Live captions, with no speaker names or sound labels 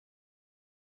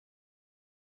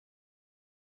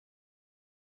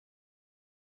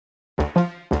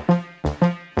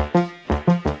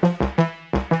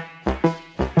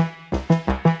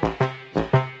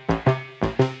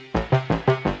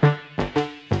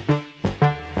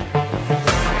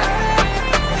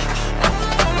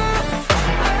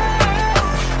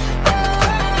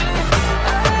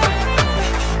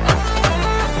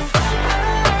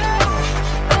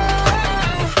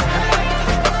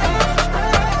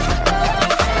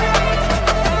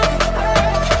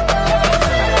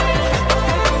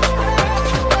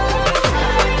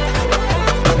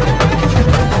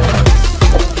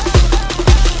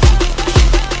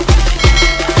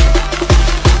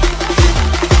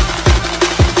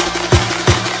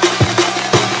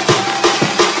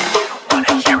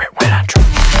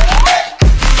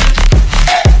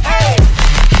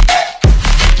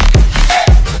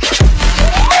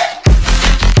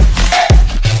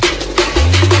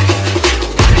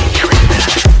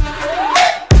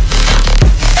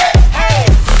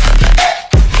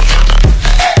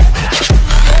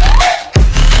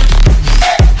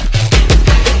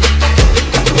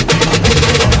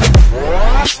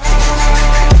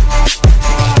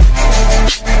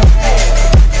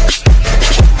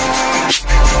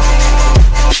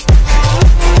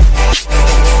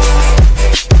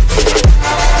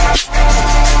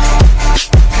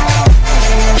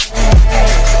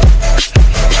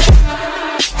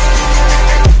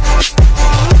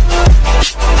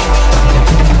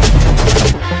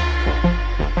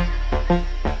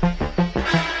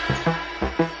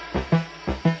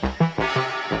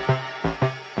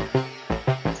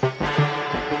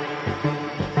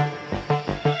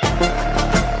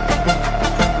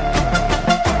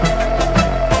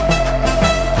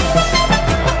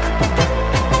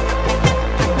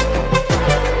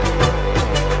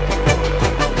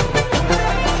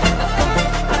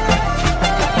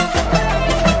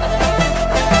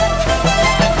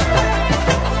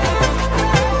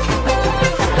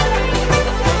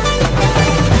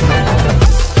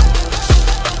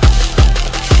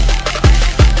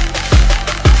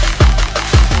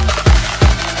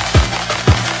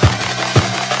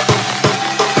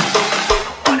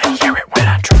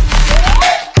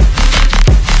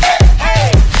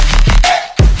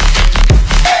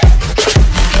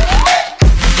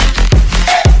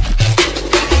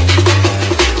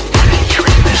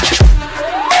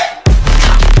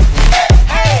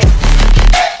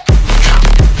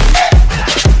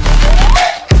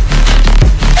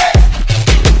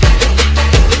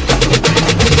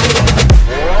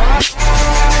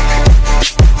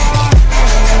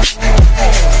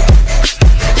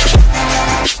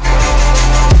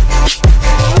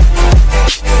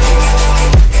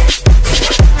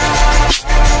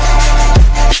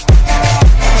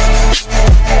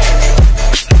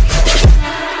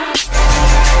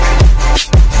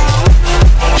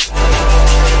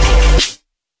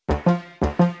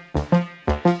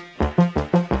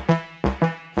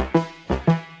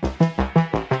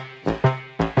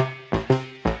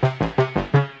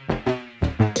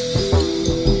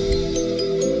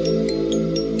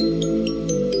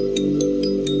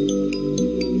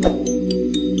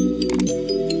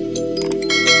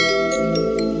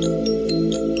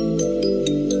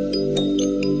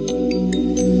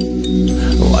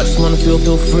wanna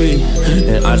feel free,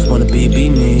 and I just wanna be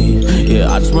me.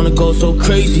 Yeah, I just wanna go so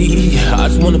crazy. I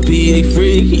just wanna be a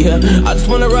freak. Yeah, I just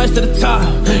wanna rise to the top.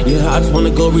 Yeah, I just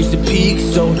wanna go reach the peak.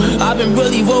 So I've been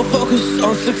really well focused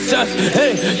on success.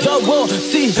 Hey, y'all will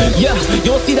see. Yeah,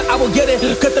 you'll see that I will get it,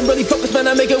 cause I'm really focused, man.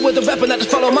 I make it with the rap and I just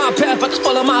follow my path. I just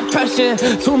follow my passion.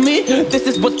 To me, this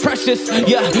is what's precious.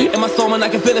 Yeah, in my soul, man, I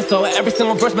can feel it. So every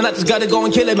single verse, man, I just gotta go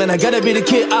and kill it, man. I gotta be the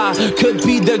kid. I could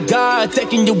be the guy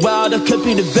taking you out. I could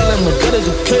be the villain, but good as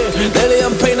a kid. Lately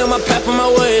I'm painting my path on my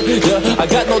way. Yeah, I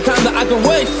got no time that I can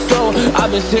waste, so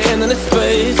I've been sitting in the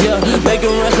space. Yeah,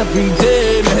 making rest every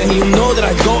day, man. You know that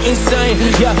I go insane.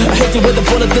 Yeah, I hit you with a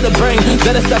bullet to the brain.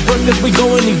 Let us stop first, cause we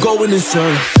going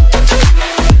insane.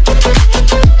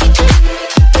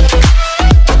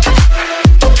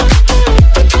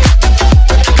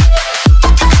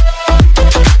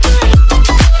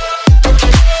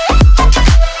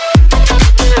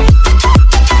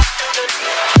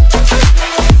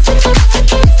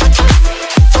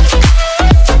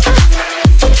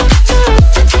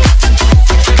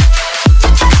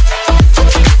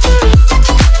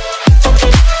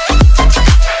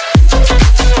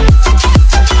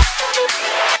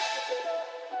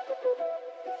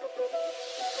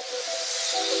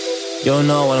 You don't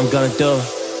know what I'm gonna do.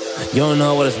 You don't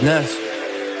know what is next.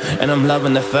 And I'm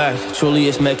loving the fact, truly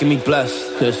it's making me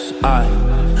blessed. Cause I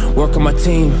work on my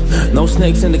team, no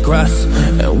snakes in the grass.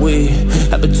 And we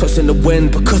have been trusting the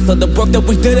wind because of the work that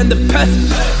we did in the past.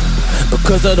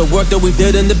 Because of the work that we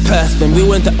did in the past. When we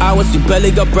went to hours, you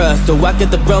barely got breath. So I get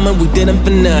the realm and we didn't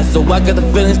finesse. So I got the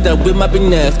feelings that we might be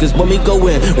next. Cause when we go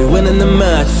in, we win in the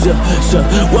match.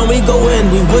 When we go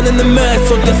in, we win in the match.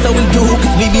 So that's how we do,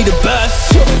 cause we be the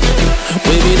best.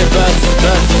 We be the best,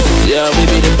 best. Yeah, we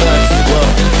be the best. Whoa.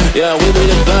 Yeah, we be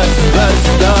the best, best.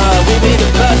 We be the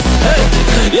best. Hey,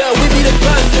 yeah, we be the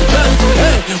best, best.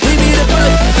 Hey, we be the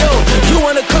best. Yo, you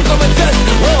wanna come on and test?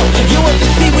 Whoa, you want to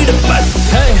see we the best?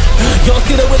 Hey, y'all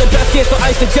see that we're the best kid, so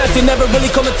I suggest you never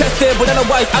really come and test it. But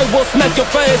otherwise, I will smack your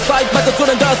face like Michael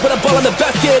Jordan does with a ball in the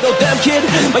basket. Oh damn kid,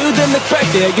 but you didn't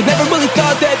expect it. You never really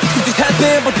thought that this could just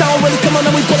happen. But now really come on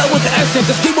and we pull out with the action.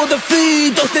 Cause people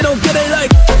defeat those they don't get it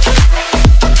like.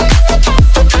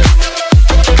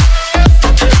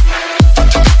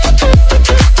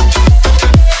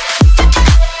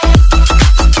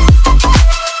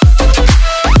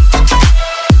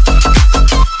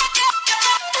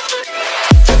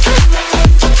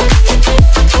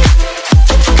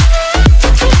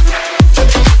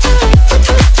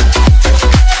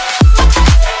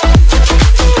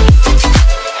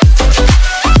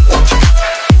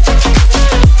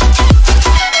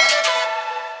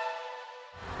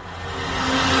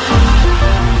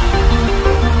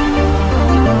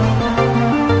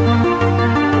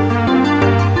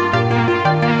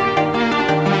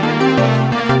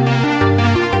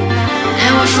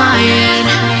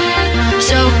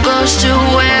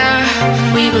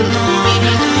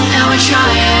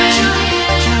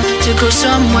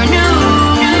 Somewhere new,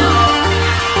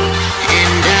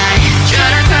 and I try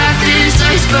to crack this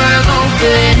iceberg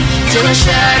open till it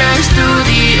shatters through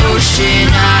the ocean.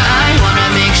 I wanna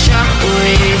make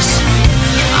shockwaves.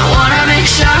 I wanna make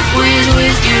shockwaves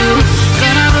with you.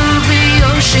 Gonna move the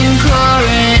ocean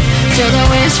current till the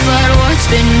waves flood what's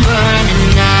been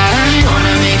burning. I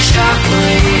wanna make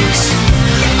shockwaves.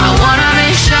 I wanna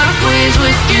make shockwaves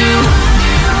with you.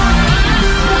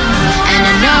 And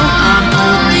I know I'm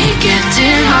only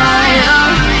getting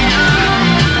higher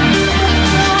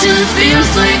till it feels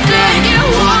like I can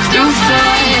walk through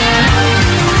fire.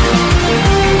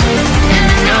 And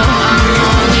I know I'm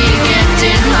only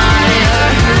getting higher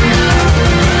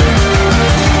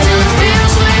till it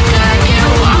feels like I can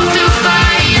walk through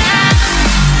fire.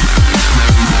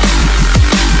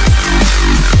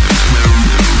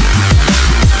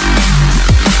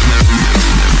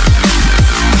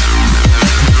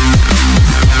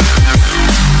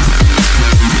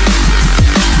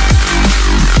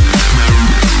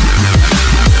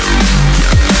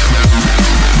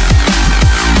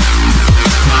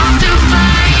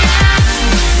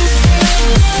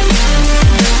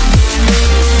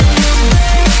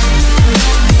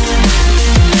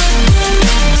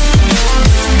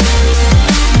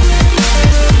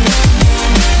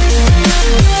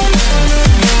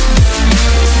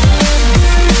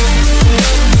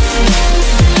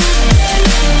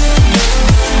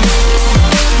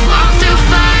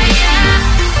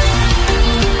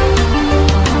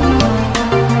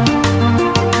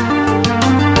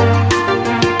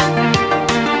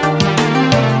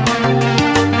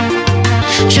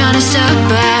 Trying to step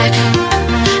back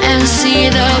and see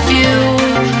the view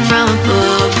from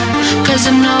above, 'cause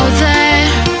I know that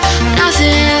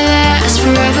nothing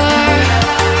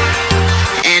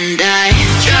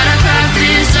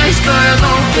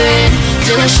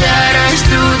till it shatters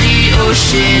through the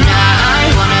ocean. I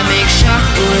wanna make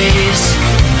shockwaves.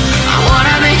 I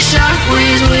wanna make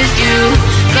shockwaves with you.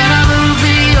 Gonna move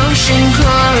the ocean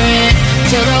current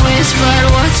till the winds flood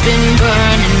what's been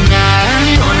burning.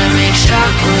 I wanna make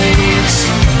shockwaves.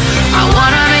 I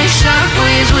wanna make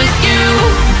shockwaves with you.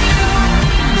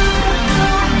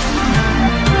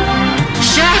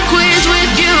 Shockwaves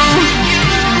with you.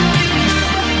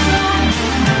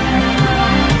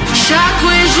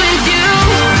 Shockwaves with you.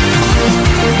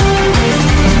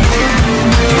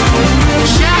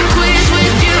 Shockwaves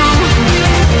with you.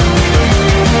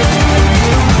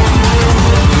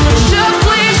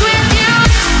 Shockwaves with you.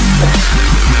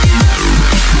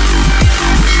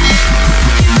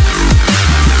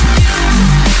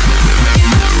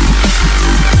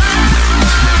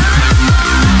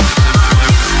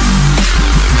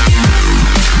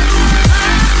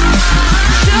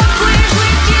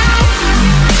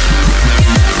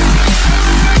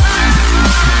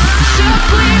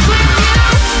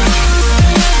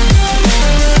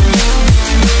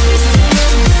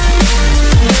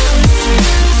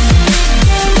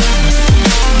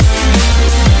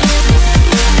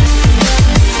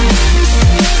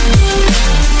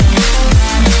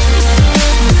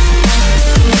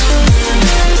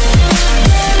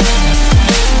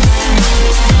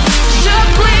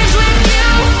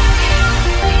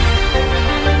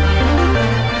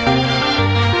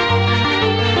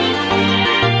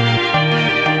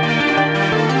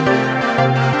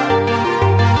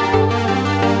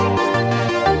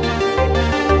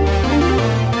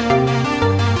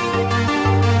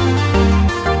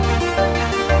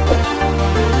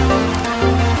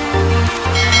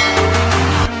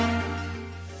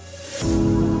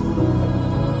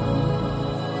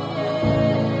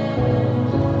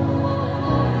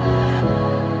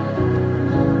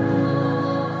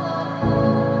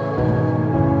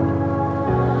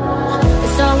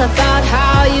 About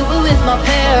how you were with my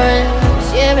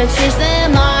parents, yeah, and changed their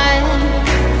mind.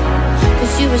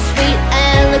 Cause you were sweet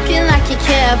and looking like you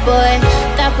cared, boy,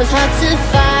 that was hard to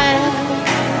find.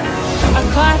 I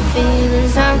caught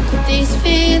feelings, how could these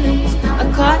feelings? I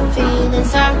caught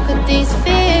feelings, how could these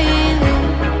feelings?